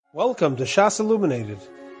Welcome to Shas Illuminated.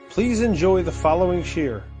 Please enjoy the following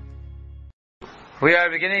shir. We are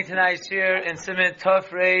beginning tonight's shir in siman Tov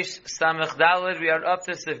Reish Samech Daled. We are up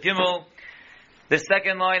to Sif Gimel, the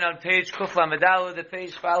second line on page Kuf Lamed Daled, the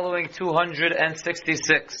page following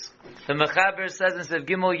 266. The Mechaber says in Sif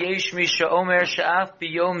Gimel, Yesh mi she'omer she'af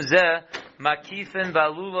biyom zeh makifin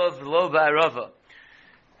ba'lulav lo ba'arava.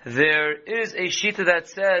 There is a shita that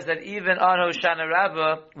says that even on Hoshana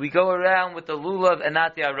Rabbah, we go around with the lulav and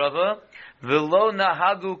not the arava. V'lo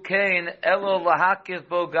nahagu kain elo lahakif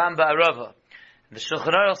bo gam ba'arava. The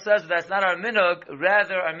Shulchan Aruch says that's not our minhag.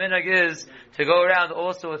 Rather, our minhag is to go around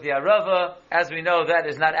also with the arava. As we know, that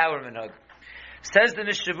is not our minhag. Says the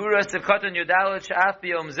Mishabura Sivkatan Yudalit Sha'af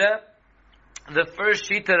B'Yom Zeh. The first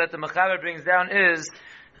shita that the Mechaber brings down is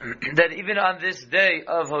that even on this day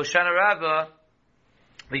of Hoshana Rabbah,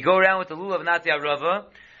 we go around with the lulav, not the arava.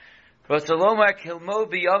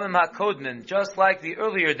 Just like the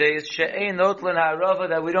earlier days, she'ein notlan ha'arava,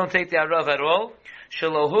 that we don't take the arava at all.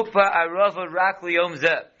 Shelohukpa arava rak liyom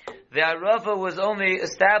zeh. The arava was only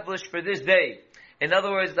established for this day. In other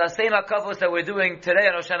words, the same akavos that we're doing today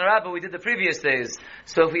on Hoshana Rabbah, we did the previous days.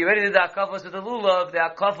 So if we already did the akavos with the lulav, the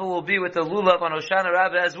akava will be with the lulav on Hoshana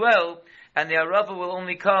Rabbah as well. And the arava will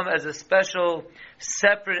only come as a special,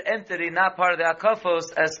 separate entity, not part of the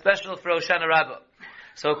akafos, as special for Hoshana Rabbah.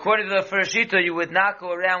 So according to the first shita, you would not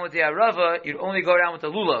go around with the arava, you'd only go around with the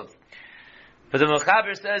lulav. But the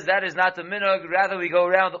Mechaber says that is not the minhag, rather we go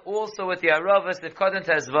around also with the arava, sifkaden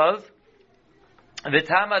tezvav. The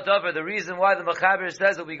Tama Dover, the reason why the Mechaber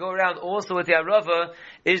says that we go around also with the arava,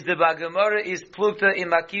 is the Bagamara is plukta in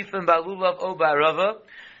makifim balulav o ba'arava.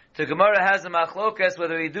 The Gemara has a machlokas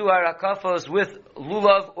whether we do our akafos with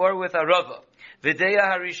lulav or with arava. V'deya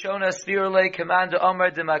harishona spirule command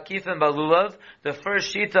Omar de makifim balulav. The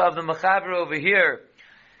first shita of the Mechaber over here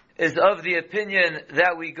is of the opinion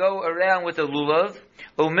that we go around with the lulav.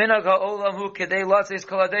 Uminag ha'olam hu kedei latzes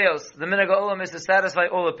koladeos. The minag ha'olam is to satisfy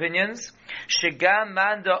all opinions. Shigam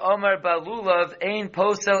manda Omar balulav ein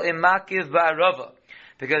posel im makiv ba'arava.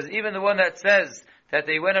 Because even the one that says that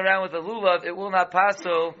they went around with the lulav, it will not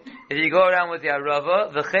passel if you go around with the arava.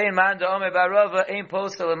 V'chein man da'omer ba'arava ein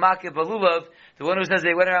posel l'makiv ba'lulav. The one who says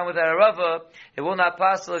they went around with the arava, it will not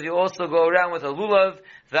passel if you also go around with a lulav.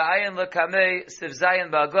 V'ayin l'kamei siv zayin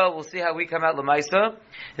ba'agol. We'll see how we come out l'maisa.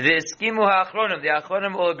 V'eskimu ha'achronim. The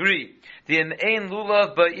achronim will agree. The ein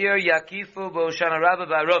lulav ba'ir yakifu ba'oshana rabbah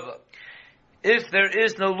ba'arava. If there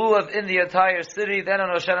is no lulav in the entire city, then on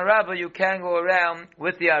Hoshana Rabbah you can go around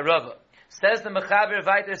with the arava. Says the Mechaber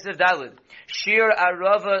Vayter Siv Daled, Shir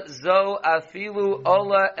Arava Zo Afilu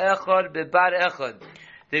Ola Echad Bebad Echad.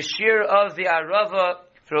 The shir of the Arava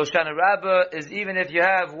for Hoshana Rabbah is even if you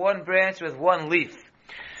have one branch with one leaf.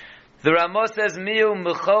 The Ramah says, Miu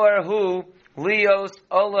Mechoar Hu Lios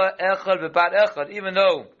Ola Echad Bebad Echad. Even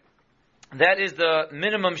though that is the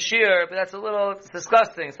minimum shir, but that's a little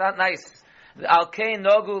disgusting. It's not nice. Al Kain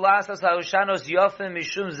Nogu Lasas HaHoshanos Yofim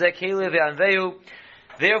Mishum Zekele Ve'anvehu.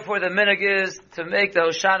 Therefore, the minhag is to make the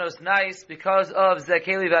Hoshanos nice because of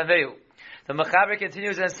Zekeli Vanvehu. The Mechaber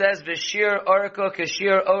continues and says, V'shir orko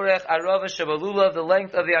kashir orech arava shabalulav. The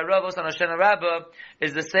length of the aravos on Hoshana Rabbah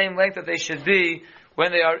is the same length that they should be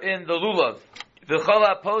when they are in the lulav.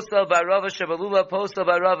 V'chola postel ba'arava shabalulav postel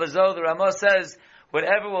ba'arava zo. The Ramah says,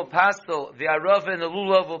 whatever will pastel, the arava and the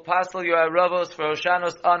lulav will pastel your aravos for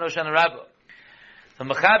Hoshanos on Hoshana Rabbah. The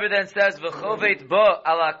Mechaber then says, "V'chovet bo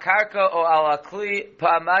ala karka o ala kli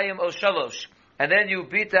pa'amayim o shalosh," and then you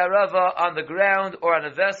beat the arava on the ground or on a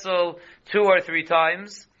vessel 2 or 3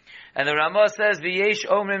 times. And the Ramah says, "V'yesh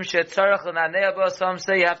omrim shetzarach l'nanei ba." Some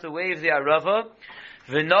say you have to wave the arava.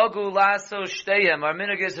 V'nogu laso shteihem. Our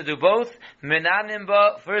minhag is to do both. Minanim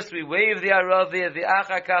ba. First we wave the arava,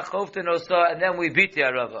 v'achar kach choften osa, and then we beat the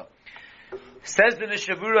arava. Says the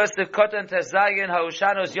Mishabura Sivkatan Tezayin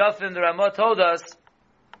Ha'ushanos Yafim. The Ramah told us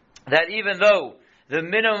that even though the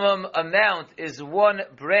minimum amount is one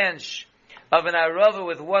branch of an arava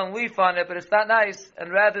with one leaf on it, but it's not nice,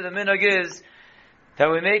 and rather the minhag is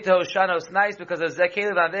that we make the Hoshanos nice because of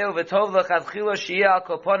Zekele Vanveu V'tov L'chadchila Shiyah Al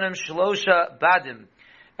Koponim Shlosha Badim.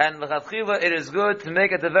 And L'chadchila, it is good to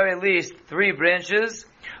make at the very least 3 branches.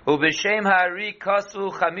 U'b'shem Ha'ari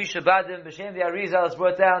Kasu Chamisha Badim. B'shem the Arizal is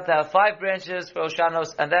brought down to have 5 branches for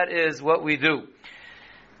Hoshanos, and that is what we do.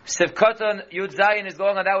 Sivkatan Yud Zayin is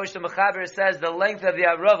going on that which the Mechaber says the length of the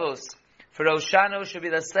aravos for Hoshana should be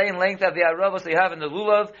the same length of the aravos that you have in the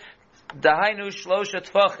lulav. Dahainu Shlosha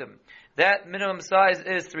Tfachim. That minimum size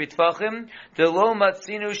is 3 Tfachim. Delo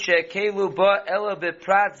Matzinu Shekelu Ba Ela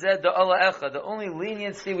Beprat Zed Da'ala Echa. The only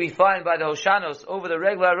leniency we find by the Hoshanos over the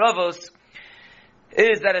regular aravos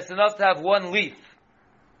is that it's enough to have one leaf.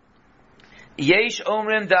 Yesh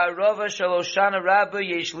omrim da'arava shaloshana rabba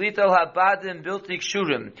yesh litol habadim bilti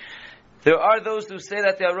kshurim. There are those who say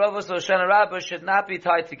that the aravos shaloshana rabba should not be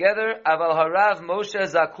tied together. Aval harav Moshe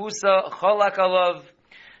zakusa cholak alav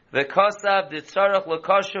v'kosav ditzarach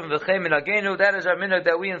l'koshim v'chem minagenu. That is our minhag,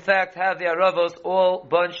 that we in fact have the aravos all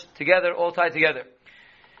bunched together, all tied together.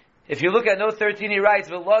 If you look at note 13, he writes,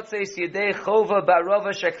 "V'lotzeis yedei chova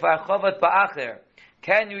ba'arava shekvar chovat ba'acher."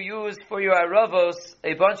 Can you use for your aravos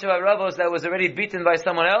a bunch of aravos that was already beaten by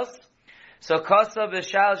someone else? So kosav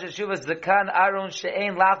b'shal sheshuvas zakan aron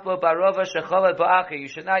she'ein lachbo ba'arava shechovat ba'acher. You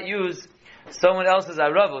should not use someone else's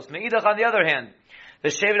aravos. Meidach, on the other hand, the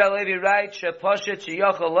Shevet HaLevi writes, sheposhet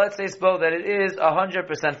sheyachol lotzeis bo, that it is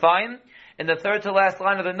 100% fine. In the third to last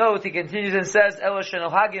line of the note, he continues and says, Elo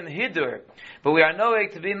shenohagim hidur. But we are knowing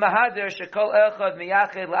to be mahader, shekol echad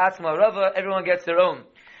miyached la'atzma rava, everyone gets their own.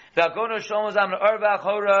 V'agono shlomo zalman Auerbach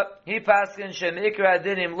hora, he paskin shemikra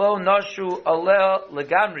adinim lo noshu aleh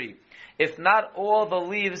legamri. If not all the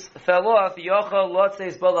leaves fell off, yochel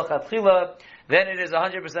lotzeis bo lachatchila, then it is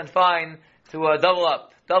 100% fine to double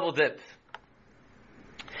up, double dip.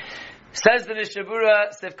 Says the Mishabura,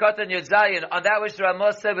 Sivkatan Yudzayin, on that which the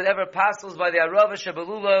Ramah said, whatever passels by the Arava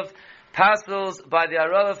Shabalulav, passels by the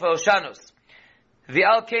Arava for Oshanos. The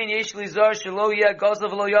Alkain Yesh Lizar Shaloya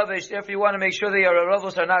Gozav Lo Yavesh, if you want to make sure that your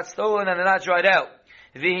Aravos are not stolen and they're not dried out.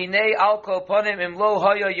 Vihine Alko Ponim Imlo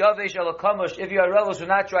Hoya Yavesh Alakomosh, if your Aravos were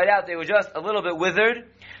not dried out, they were just a little bit withered.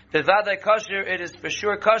 The Vadai Kosher, it is for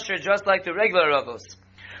sure kosher, just like the regular Aravos.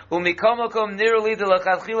 Umikomokom Niruli de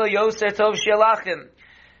Lachatchila Yoser Tov Shelachim.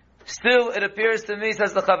 Still, it appears to me,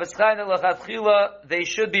 says the Chavetz Chaim, that l'chatchila they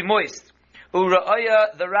should be moist.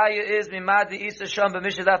 Ura'aya, the raya is mimadi isa sham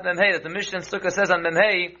b'mishdaf memhei, that the Mishnah in Sukkah says on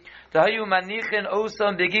memhei, tahayu manichin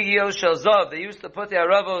osam begigio shel zav. They used to put the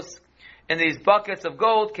aravos in these buckets of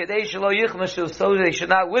gold, kedei shelo yichmashu, so they should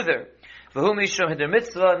not wither. V'hu mishum hider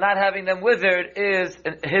mitzvah, not having them withered is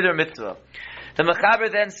a hider mitzvah. The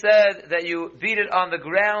Mechaber then said that you beat it on the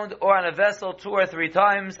ground or on a vessel 2 or 3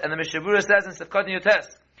 times, and the Mishabura says in Sefkat Yotes,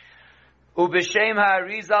 Ubeshem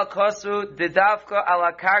ha'arizal kosu didavka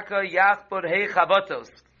ala karka yachbod hei chabotos.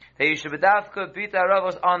 That you should bedavka beat the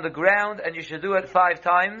aravos on the ground, and you should do it 5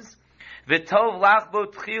 times. V'tov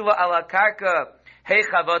lachbod tchila ala karka hei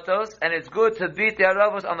chabotos, and it's good to beat the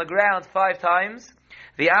aravos on the ground 5 times.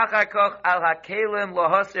 V'achar koch al hakelim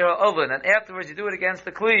lohasir ha'oven, and afterwards you do it against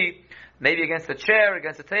the kli, maybe against the chair,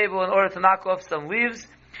 against the table, in order to knock off some leaves.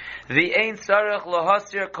 V'ein sarach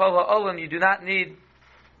lohasir kol ha'oven, you do not need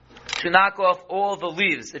to knock off all the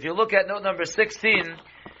leaves. If you look at note number 16,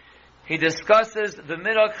 he discusses the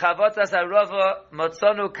minhag chavatas arava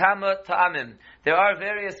matzanu kama ta'amim. There are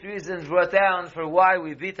various reasons brought down for why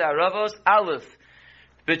we beat aravos. Aleph,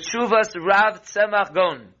 b'tshuvas rav tzemach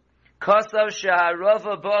gon. Kosav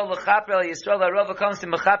she'arava bo'al l'chaper al Yisrael. Arava comes to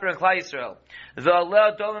mechaper and Klal Yisrael. The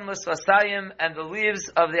aleh domim l'sfasayim, and the leaves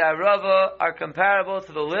of the arava are comparable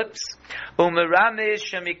to the lips. U'meramesh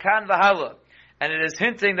shemikan v'hala. And it is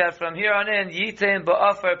hinting that from here on in, yitain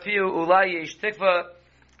ba'afar piu ulai yesh tikva,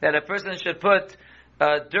 that a person should put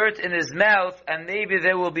dirt in his mouth, and maybe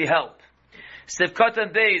there will be help.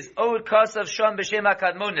 Sivkatan Beis, Od Kasav Sham B'Shem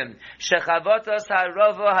HaKadmonim, Shechavatas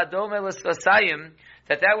HaRava Hadome L'Sfasayim,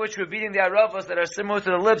 that which we're beating the aravos that are similar to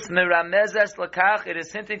the lips, Miramezes L'Kach, it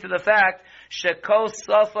is hinting to the fact, Shekol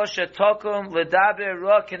Sofa Shetokum L'Daber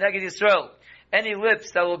Ra Keneged Yisrael. Any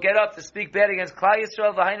lips that will get up to speak bad against Klal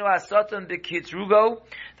Yisrael, v'hainu ha-satan b'kitrugo,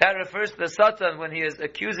 that refers to the Satan when he is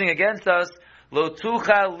accusing against us, lo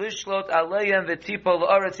tucha lishlot aleyem v'tipo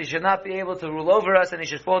l'oretz, he should not be able to rule over us and he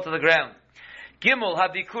should fall to the ground. Gimel,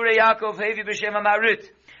 ha-bikure Yaakov hevi b'shem ha-marit,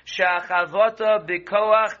 she'achavota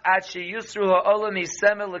b'koach at she'yusru ha'olam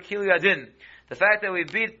yisemel l'kil yadin. The fact that we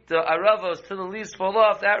beat the aravos till the leaves fall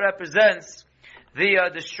off, that represents the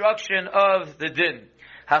destruction of the din.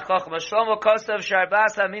 As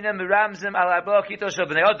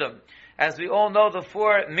we all know, the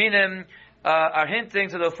 4 minim are hinting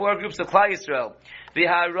to the 4 groups of Klal Yisrael. And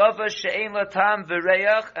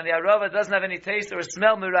the arava doesn't have any taste or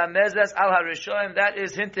smell. That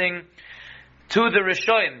is hinting to the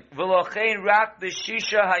rishonim.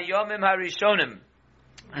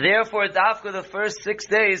 Therefore, dafka the first 6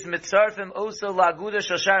 days, mitzarfim oso laguda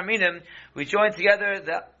shashar minim, we join together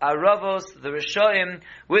the aravos, the rishoim,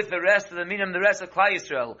 with the rest of the minim, the rest of Klal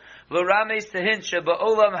Yisrael. L'rameis tehint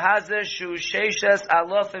sheba'olam hazeh shu sheishes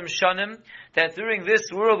alofim shonim, that during this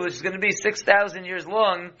world, which is going to be 6,000 years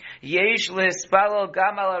long, yesh lehispalel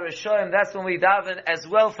gam al rishoim, that's when we daven as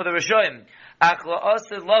well for the rishoim.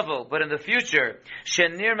 But in the future,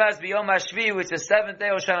 Shenirmas Biyom Hashvi, which the seventh day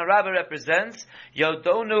Hoshana Rabbah represents,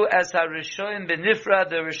 Yodonu as HaRishon Benifra,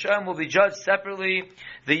 the Rishon will be judged separately.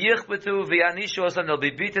 The Yichbetu v'Yanishu Osam, they'll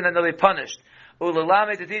be beaten and they'll be punished.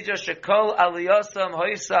 Ulalame to teach us Shekol Aliyosam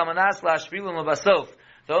Hoisa Manas Lashvilum Labasof.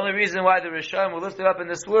 The only reason why the Rishon will lift it up in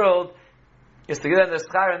this world is to get them the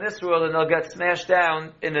schar in this world, and they'll get smashed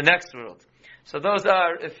down in the next world. So those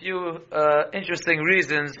are a few interesting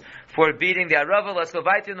reasons for beating the Arava. Let's go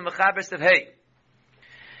back to the Mechaber of Hey.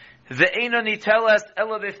 Ve'eno nitelas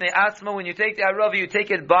elo b'fnei atzma. When you take the Arava, you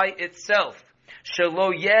take it by itself.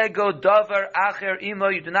 Shelo yego davar acher imo.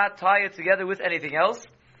 You do not tie it together with anything else.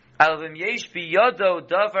 Alvim yesh biyodo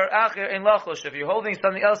davar acher in lachosh. If you're holding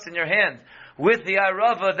something else in your hand with the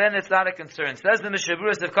Arava, then it's not a concern. Says the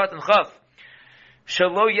Mishaburas of Katan Chaf.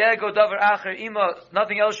 Shelo yego davar acher ima.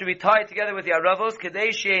 Nothing else should be tied together with the aravos.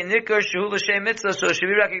 Kadei shei nikar shehu l'shem mitzvah. So it should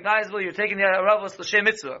be recognizable. You're taking the aravos l'shem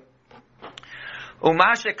mitzvah.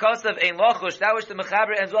 Umashe kosav ein lochush. That which the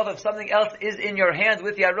mechaber ends off. If something else is in your hand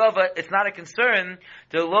with the arava, it's not a concern.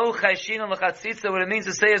 The lo chayshin l'chatzitza. What it means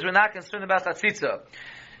to say is we're not concerned about chatzitza.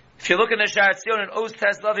 If you look in the Shar Tzion and Oz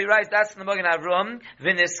Teslav, he writes, that's in the Magen Avram.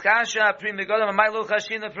 V'niskasha prim megalim, amay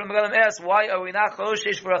chashina prim megalim es. Why are we not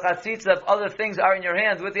choshish for a chatzitza if other things are in your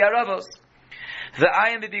hand with the aravos?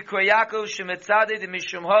 V'ayim b'bikor Yaakov shemetzadeh de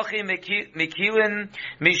mishum hochi mikilin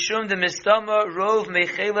mishum de mistama rov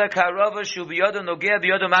mechelek harava shu biyodo nogeh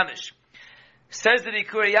biyodo mamish. Says the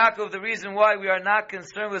Bikur Yaakov, the reason why we are not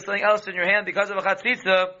concerned with something else in your hand because of a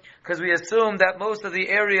chatzitza, because we assume that most of the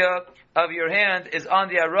area of your hand is on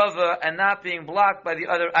the arava and not being blocked by the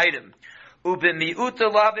other item. The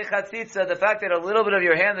fact that a little bit of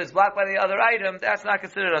your hand is blocked by the other item, that's not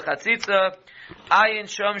considered a chatzitza. Ayin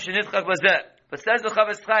shom shenitchak bazeh. But says the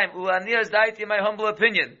Chavetz Chaim, u'ani azdaiti, in my humble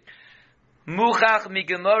opinion, muchach mi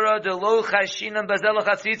gemara de lo chashinam bazeh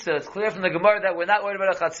chatzitza. It's clear from the Gemara that we're not worried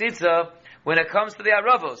about a chatzitza when it comes to the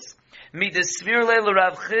aravos. Mi desvirle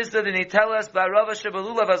l'Rav Chizda the nitelas ba'arava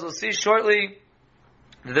shebalulav, as we'll see shortly,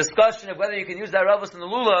 the discussion of whether you can use the aravos in the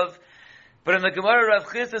lulav. But in the Gemara, Rav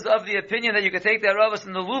Chizda is of the opinion that you can take the aravos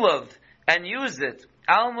in the lulav and use it.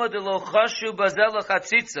 Alma de lo chashu bazeh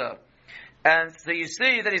chatzitza. And so you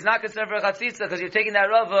see that he's not concerned for a chatzitza because you're taking that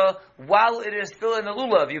rava while it is still in the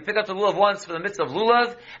lulav. You pick up the lulav once for the mitzvah of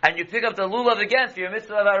lulav, and you pick up the lulav again for your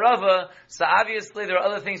mitzvah of arava. So obviously there are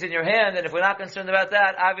other things in your hand, and if we're not concerned about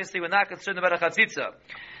that, obviously we're not concerned about a chatzitza.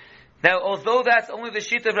 Now, although that's only the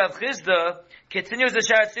sheet of Rav Chizda, continues the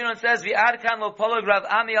Shar Tzion and says, "V'ad kan lo polag Rav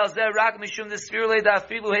Ami al zeh rak mishum desfirle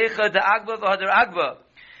da'afilu heicha da'agba v'hadar agba."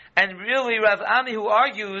 And really, Rav Ami, who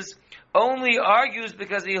argues, only argues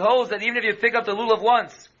because he holds that even if you pick up the lulav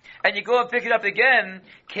once and you go and pick it up again,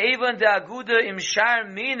 kevan da'aguda im shar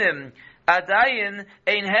minim adayin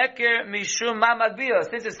ein heker mishum mamagbia.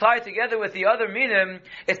 Since it's tied together with the other minim,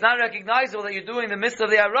 it's not recognizable that you're doing the mitzvah of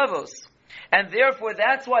the aravos. And therefore,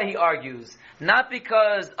 that's why he argues. Not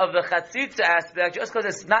because of the chatzitza aspect, just because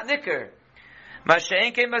it's not nicker.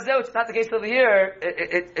 Masha'en kein mazeh, it's not the case over here.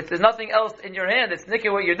 There's nothing else in your hand. It's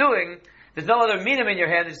nicker what you're doing. There's no other minim in your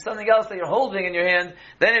hand. There's something else that you're holding in your hand.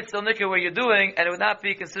 Then it's still nicker what you're doing, and it would not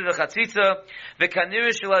be considered a chatzitza.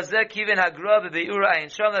 V'kanir shulazeh kiven hagra b'be'ura ayin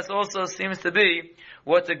sham. That also seems to be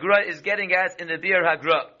what the gra is getting at in the be'ur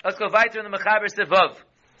hagra. Let's go weiter in the mechaber sevav.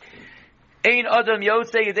 Ein adam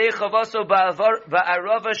yotze yedei chavaso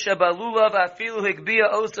ba'arava shebalulav afilu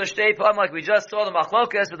higbia osa shtei pam, like we just saw the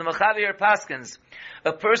machlokas with the mechaber paskins.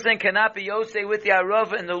 A person cannot be yotze with the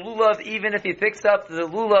arava in the lulav even if he picks up the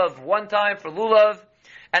lulav one time for lulav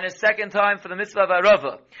and a second time for the mitzvah of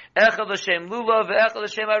arava. Echad l'shem lulav ve'echad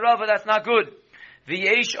l'shem arava, that's not good.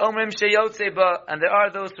 V'yesh omrim sheyotze ba, and there are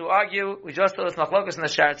those who argue, we just saw this machlokas in the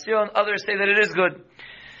Shar Tzion, others say that it is good.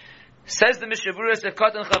 Says the Mishaburas of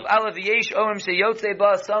Katan Chav Aleph Yesh Omrim Sheyotze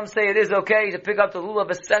Ba. Some say it is okay to pick up the lulav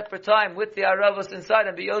a separate time with the aravos inside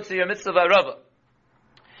and be yotze your mitzvah of arava.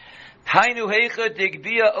 Hainu heicha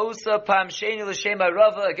digbia osa pam sheni l'shem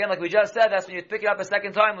arava. Again, like we just said, that's when you pick it up a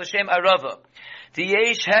second time l'shem arava.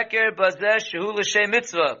 Diyesh heker bazeh shehu l'shem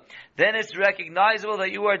mitzvah. Then it's recognizable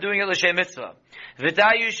that you are doing it l'shem mitzvah.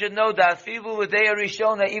 V'day, you should know that afilu l'dei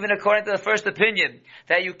rishon, that even according to the first opinion,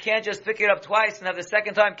 that you can't just pick it up twice and have the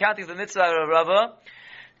second time counting the mitzvah of arava.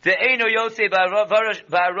 The Eino Yotze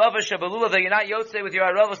Ba'arava Shabalulav, that you're not Yotze with your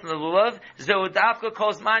Aravos in the Lulav. Zeudafka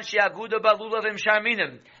Kozman Shiaguda Ba'lulav Im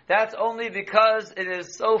Sharminim. That's only because it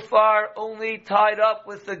is so far only tied up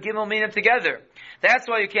with the Gimel Minim together. That's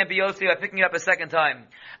why you can't be Yotze by picking it up a second time.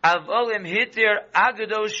 Avolim Hitir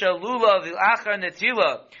Agado Shalulav Achar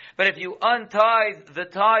Netila. But if you untied the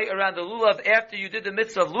tie around the Lulav after you did the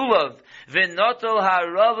mitzvah of Lulav, V'notol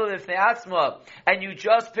ha'arava l'fnei atzma, and you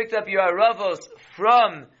just picked up your aravos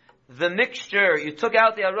from the mixture, you took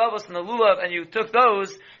out the aravos from the Lulav and you took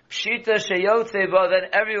those, Pshita sheyotzeba, then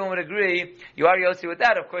everyone would agree you are yotze with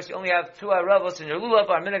that. Of course, you only have 2 aravos in your Lulav.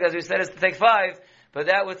 Our minhag, as we said, is to take 5, but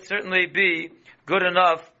that would certainly be good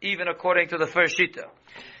enough, even according to the first shita.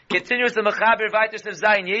 Continues the Mechaber Vaitis of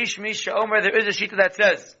Zayin, Yesh Mish Omer, there is a shita that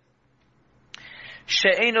says,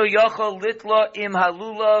 She'eno yochol litla im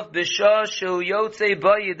halulav b'shah shu yotze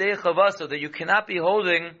ba yidei chavaso, that you cannot be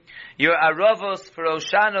holding your aravos for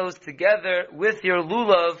oshanos together with your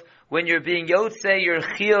lulav when you're being yotze your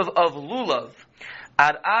chiyuv of lulav.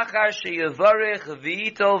 Ad achar sheyavarech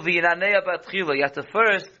v'itol v'yinanei batchila. You have to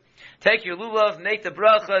first take your lulav, make the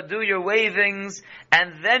bracha, do your wavings,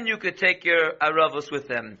 and then you could take your aravos with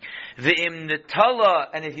them. V'im netala,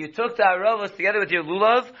 and if you took the aravos together with your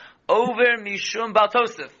lulav, over mishum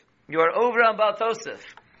baltosef, you are over on baltosef.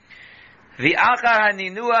 The achar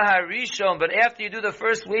haninua harishon, but after you do the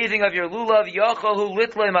first waving of your lulav, yochol hu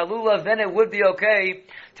litloim halulav, then it would be okay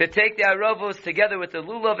to take the aravos together with the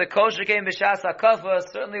lulav. The kosher came b'shas hakavos.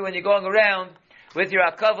 Certainly, when you're going around with your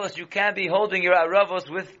akavos, you can't be holding your aravos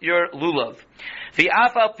with your lulav. The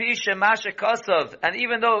afal pi shemashe kasav, and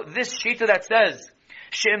even though this shita that says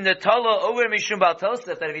Shem netala over mishum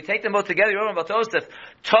baltosef, that if you take them both together, you're over baltosef.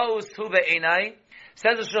 Tos hu be'enai.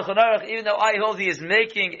 Says the Shulchan Aruch, even though I hold he is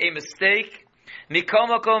making a mistake,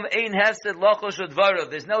 mikomakom ein hefsed lochosh udvarav.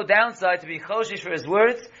 There's no downside to be choshish for his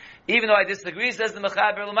words. Even though I disagree, says the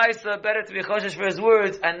Mechaber L'maisa, better to be choshish for his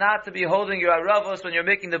words and not to be holding your aravos when you're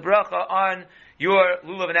making the bracha on your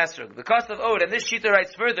lulav and esrog. The cost of od, and this shita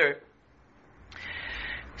writes further,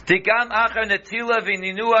 Tigam achar netila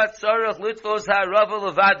v'ninua tzarech litvos ha'arava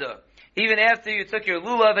levada. Even after you took your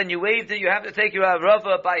lulav and you waved it, you have to take your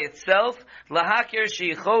arava by itself. Lahakir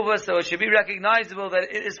sheichova, so it should be recognizable that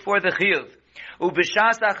it is for the chiyuv.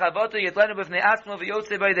 Ubishas ha'chavato yitlenu b'fnei atzmo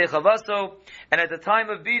v'yotze b'yidei chavaso. And at the time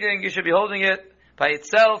of beating, you should be holding it by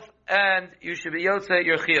itself, and you should be yotze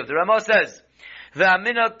your chiyuv. The Ramah says,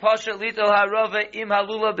 V'aminag pasha lito ha'arava im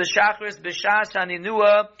halulav b'shachris b'shas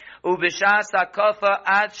haninua ubishas ha'kafa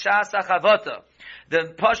ad shas ha'chavata.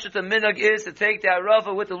 The pashat of minhag is to take the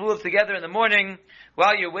arava with the lulav together in the morning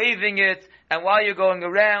while you're waving it and while you're going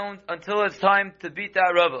around until it's time to beat the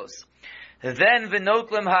aravos. Then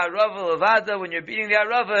v'notlim ha'arava levada, when you're beating the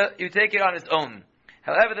arava, you take it on its own.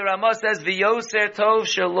 However, the Ramah says v'yoser tov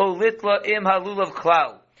shelo litla im halulav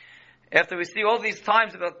klal. After we see all these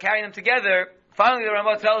times about carrying them together, finally the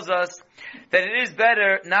Ramah tells us that it is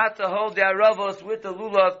better not to hold the aravos with the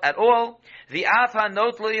lulav at all. The afha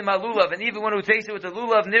notli malulav, and even one who takes it with the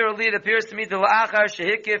lulav, nearly it appears to me the la'achar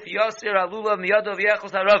shehikif yosir alulav miyadov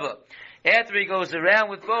yechos harava. After he goes around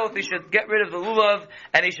with both, he should get rid of the lulav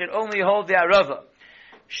and he should only hold the arava.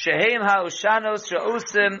 Shehem ha'oshanos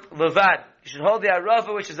she'osim levad. You should hold the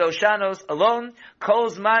arava, which is oshanos, alone. Kol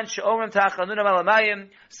zman she'omrim ta'achanunam alamayim,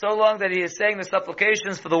 so long that he is saying the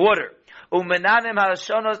supplications for the water. Umenanim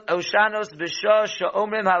ha'oshanos b'shah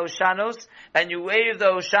she'omrim ha'oshanos, and you wave the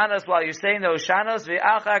oshanos while you're saying the oshanos,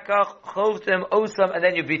 v'achar kach chovtem osam, and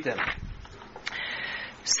then you beat them.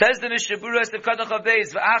 Says the Mishaburas of Kadach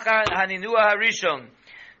Beis, v'achar haninua harishon.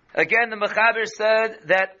 Again, the Mechaber said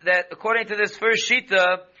that according to this first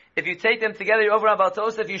shita, if you take them together, you're over on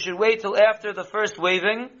Baltosef, you should wait till after the first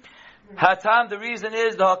waving. Hatam, the reason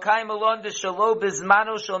is, the Hakai Malon, the Shalo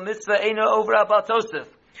Bizmano Shal Mitzvah, Eino over on Baltosef.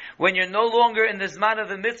 When you're no longer in the Zman of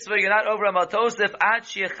the mitzvah, you're not over on Baltosef, Ad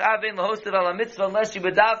Shechavin Lahosef Ala Mitzvah, unless you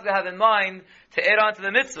B'davka have in mind to add on to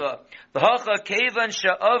the mitzvah. The Hacha Kevan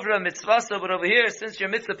Sha'avra Mitzvah, but over here, since your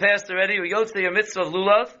mitzvah passed already, you yotze your mitzvah of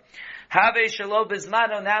Lulav, Have a Shalo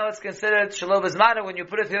Bizmano, now it's considered Shalo Bizmano when you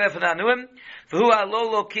put it together for the Anuim.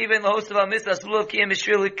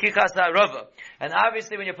 And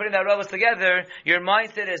obviously when you're putting the Aravos together, your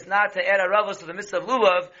mindset is not to add Aravos to the mitzvah of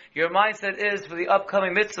Lulav, your mindset is for the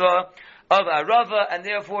upcoming mitzvah of Arava, and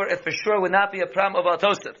therefore it for sure would not be a pram of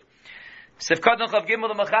Altosef. Sifkadon Chav Gimel,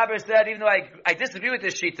 the Mechaber said, even though I disagree with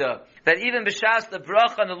this shita, that even b'shas the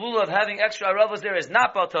bracha and the lulav having extra aravos there is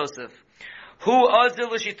not baltosef. Who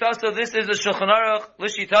azil l'shitaso? This is the Shulchan Aruch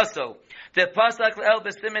l'shitaso. The pasak el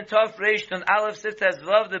b'simin tov reish ton aleph siftes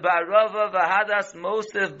vav the ba'arava v'hadas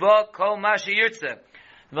mosef ba kol ma sheyirtze.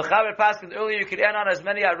 The Mechaber Paskin earlier, you could add on as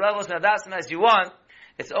many Aravos and Adasim as you want.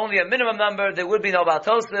 It's only a minimum number. There would be no Baal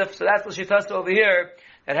Tosef, so that's what she tells over here,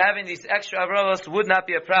 that having these extra Aravos would not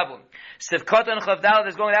be a problem. Sivkot and Chavdal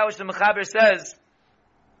is going out, which the Mechaber says,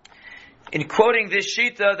 in quoting this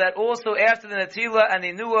Shita, that also after the Natila and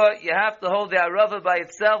the Nua, you have to hold the Arava by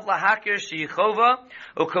itself, Lahakir Sheichova,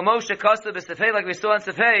 Ukamosha Kosta B'Sefei, like we saw in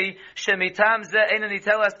Sefei, Shemitam Ze Einani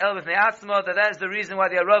Telas El B'Fnei Atzma, that is the reason why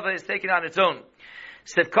the Arava is taken on its own.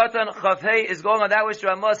 Sivkatan Chavhei is going on that which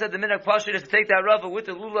Ramah said the minhag pashut is to take the Arava with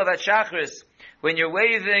the Lulav at Shachris, when you're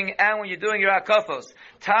waving and when you're doing your Akafos.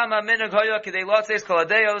 Tama minhag hoya kidei lotzeis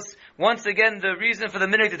koladeos. Once again, the reason for the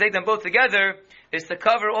minhag to take them both together is to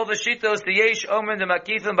cover all the shitos, the yesh omer, the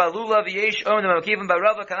makifim ba Lulav, the yesh omer, the makifim ba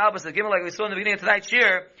Rava, kanabas, the gimel, like we saw in the beginning of tonight's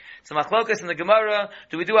year. So machlokas in the Gemara,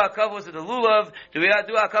 do we do our kavos with the Lulav? Do we not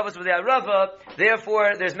do our kavos with the Arava?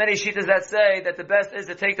 Therefore, there's many shitas that say that the best is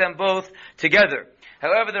to take them both together.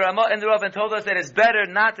 However, the Ramah and the Rav told us that it's better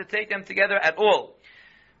not to take them together at all.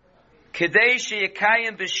 Kedei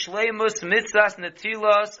sheyekayim b'shleimus mitzvahs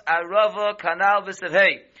netilos Arava kanal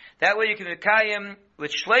v'sevhei. That way you can mekayim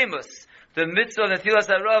with shleimus, the mitzvah netilas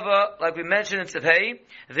Arava, like we mentioned in Sefhei.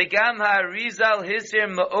 V'gam ha'arizal hisir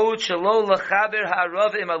ma'od shelo l'chaber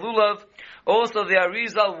ha'arava im alulav. Also, the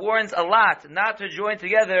Arizal warns a lot not to join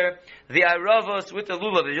together the Aravos with the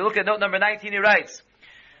Lulav. If you look at note number 19, he writes,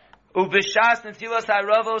 Ubishas netilas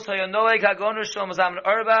ha'aravos hayonoeg hagonu Shlomo Zalman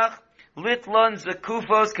Auerbach litlon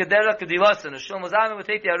zekufos kedera kedilasan. Shlomo Zalman would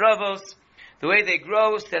take the Aravos the way they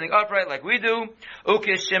grow, standing upright like we do.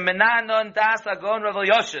 Ukeshemenanon das agon Rav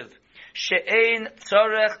Yoshev she'ein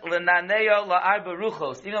tzorech lenaneya la'arba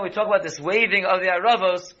ruchos. Even though we talk about this waving of the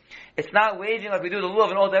Aravos, it's not waving like we do the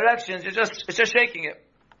Lulav in all directions. It's just shaking it.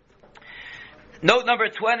 Note number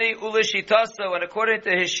 20, Ulishitaso, and according to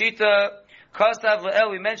his Shita, Kostav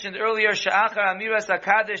Le'el, we mentioned earlier, Sha'achar Amiras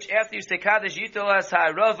HaKadosh, after you say Kaddish, Yitolas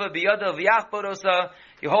HaArava, Biyada V'yachborosa,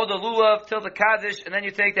 you hold the Lulav till the Kaddish, and then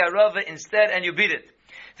you take the Arava instead, and you beat it.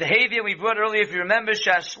 The Havia we brought earlier, if you remember,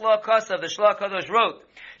 Shashla Kostav, the Shla Kadosh wrote,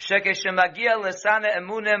 Shekesh Shemagia Lesana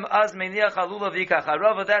Emunim Az Meniach HaLulav Yikach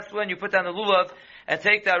Arava, that's when you put down the Lulav and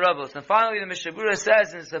take the Aravos. And finally, the Mishabura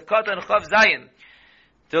says in Sefkot and Chav Zayin,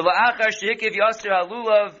 the la'achar shehikiv yasir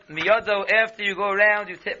halulav miyado, after you go around,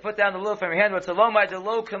 you put down the lulav from your hand. What's a lomai the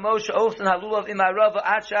lo kamosha often halulav im arava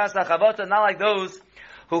achas lachavata, not like those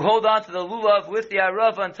who hold on to the lulav with the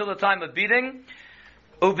arava until the time of beating.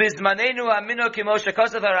 Ubizmanenu hamino kimosha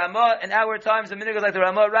kasav harama. In our times, the minhag is like the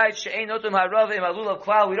Ramah writes, she'ein notum harava im halulav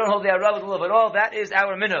klal. We don't hold the arava lulav at all. That is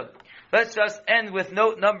our minhag. Let's just end with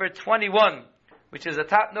note number 21, which is a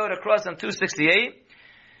top note across on 268.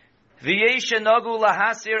 V'yeshenogu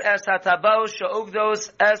lahasir es hatabao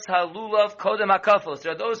she'ugdos es halulav kodem hakafos.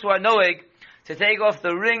 There are those who are noeg to take off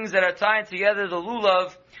the rings that are tying together the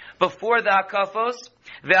lulav before the hakafos.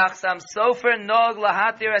 V'achsam sofer nog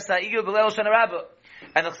lahatir es ha'igu b'leil shana rabba.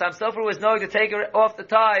 And the Chasam Sofer was noeg to take off the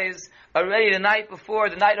ties already the night before,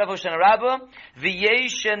 the night of Hoshana Rabbah.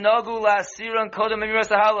 V'yeshenogu lahasiran kodem emiras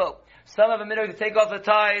halal. Some of them are to take off the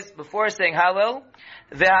ties before saying Hallel.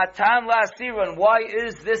 Ve'atam la'asiran. Why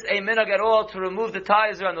is this a minhag at all to remove the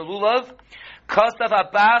ties around the lulav? Kostav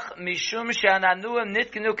habach mishum she'ananuim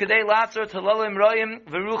nitkenu kedei latzor talolim roim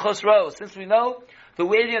v'ruchos ro. Since we know the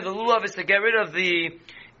waving of the lulav is to get rid of the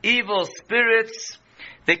evil spirits,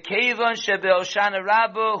 the kevon shebe'oshana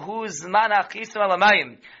rabbah hu zman achisam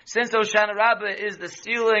alamayim. Since Oshana Rabbah is the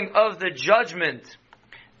sealing of the judgment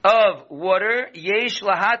of water, yesh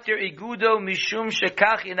lahatir igudo mishum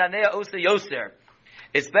shekach inanea osa yoser.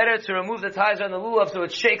 It's better to remove the ties on the lulav so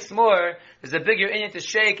it shakes more. There's a bigger inyan to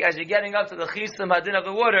shake as you're getting up to the chisam hadin of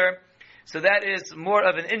the water. So that is more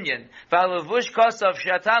of an inyan. V'alavush kosav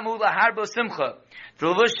shatamu laharbo simcha. The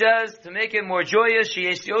lavush says to make it more joyous.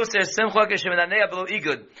 Sheyesh yoser simcha kesheminanea below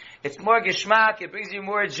igud. It's more geshmak. It brings you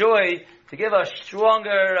more joy to give a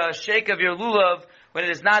stronger shake of your lulav when it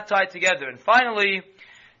is not tied together. And finally,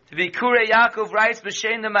 the Kure Yaakov writes,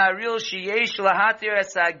 B'shem the Maril sheyesh lahatir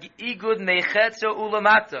es igud mechetzo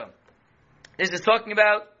ulamata. This is talking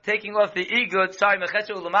about taking off the igud,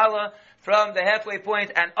 mechetzo ulamala, from the halfway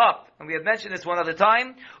point and up. And we have mentioned this one other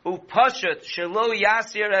time. Upashat shelo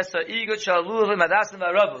yasir es igud shalulav madasim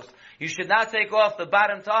v'aravos. You should not take off the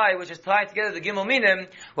bottom tie, which is tied together the gimel minim.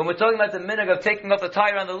 When we're talking about the minhag of taking off the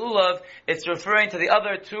tie around the lulav, it's referring to the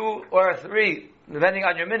other 2 or 3, depending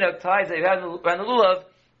on your minhag, ties that you have around the lulav.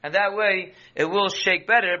 And that way, it will shake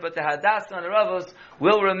better, but the Hadassah and the Ravos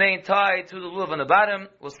will remain tied to the lulav on the bottom.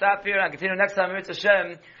 We'll stop here and continue next time, Mitzvah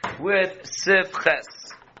Hashem, with Sif Ches.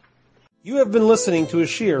 You have been listening to a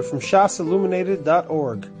shiur from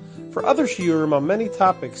shasilluminated.org. For other shiurim on many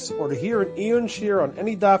topics, or to hear an Iyun shir on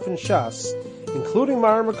any daf in Shas, including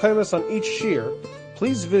Mara Mekaymas on each shir,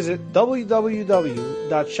 please visit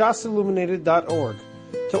www.shasilluminated.org.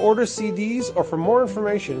 To order CDs or for more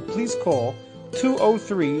information, please call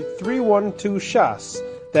 203-312-SHAS.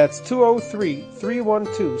 That's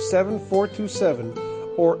 203-312-7427,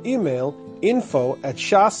 or email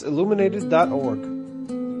info@shasilluminated.org.